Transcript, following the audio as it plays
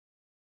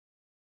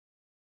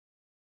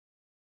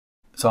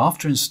So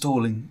after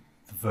installing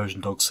the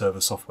versiondog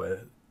server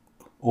software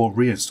or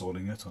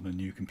reinstalling it on a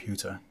new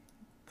computer,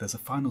 there's a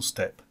final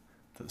step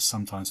that's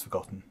sometimes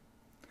forgotten,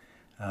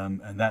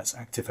 and that's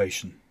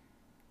activation.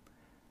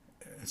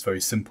 It's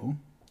very simple,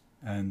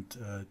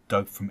 and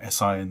Doug from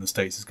SI in the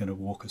States is going to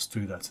walk us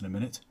through that in a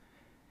minute.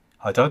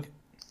 Hi, Doug.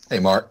 Hey,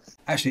 Mark.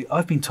 Actually,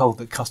 I've been told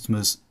that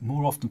customers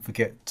more often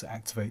forget to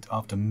activate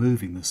after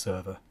moving the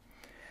server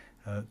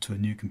to a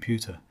new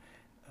computer.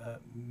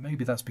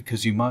 Maybe that's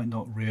because you might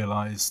not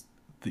realize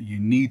that you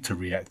need to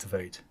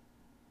reactivate,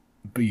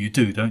 but you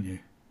do, don't you?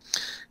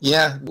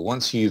 Yeah,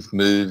 once you've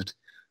moved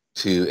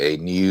to a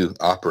new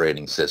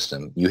operating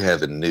system, you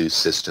have a new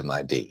system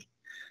ID,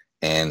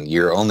 and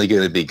you're only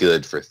going to be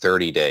good for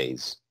 30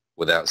 days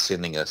without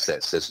sending us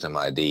that system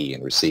ID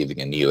and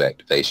receiving a new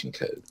activation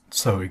code.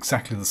 So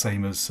exactly the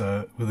same as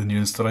with a new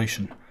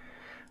installation.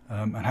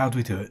 And how do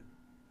we do it?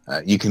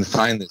 You can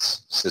find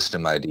this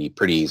system ID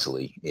pretty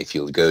easily if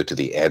you'll go to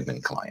the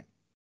admin client.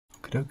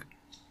 Okay.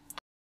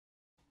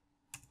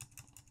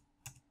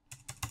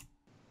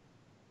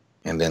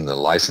 And then the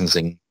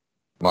licensing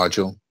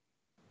module.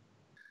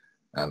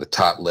 The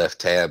top left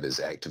tab is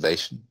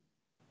activation.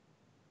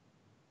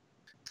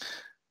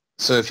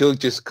 So if you'll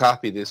just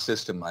copy this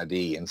system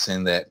ID and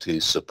send that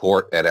to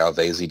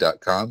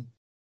support@alvazy.com,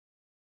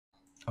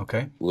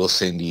 okay, we'll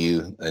send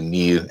you a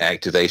new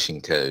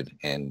activation code,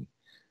 and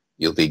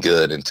you'll be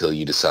good until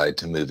you decide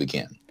to move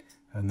again.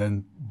 And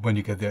then when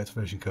you get the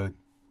activation code,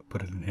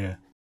 put it in here.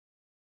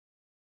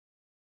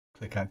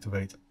 Click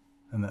activate,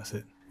 and that's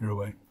it. You're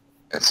away.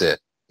 That's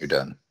it. You're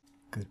done.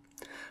 Good.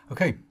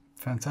 Okay,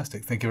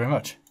 fantastic. Thank you very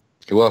much.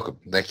 You're welcome.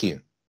 Thank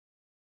you.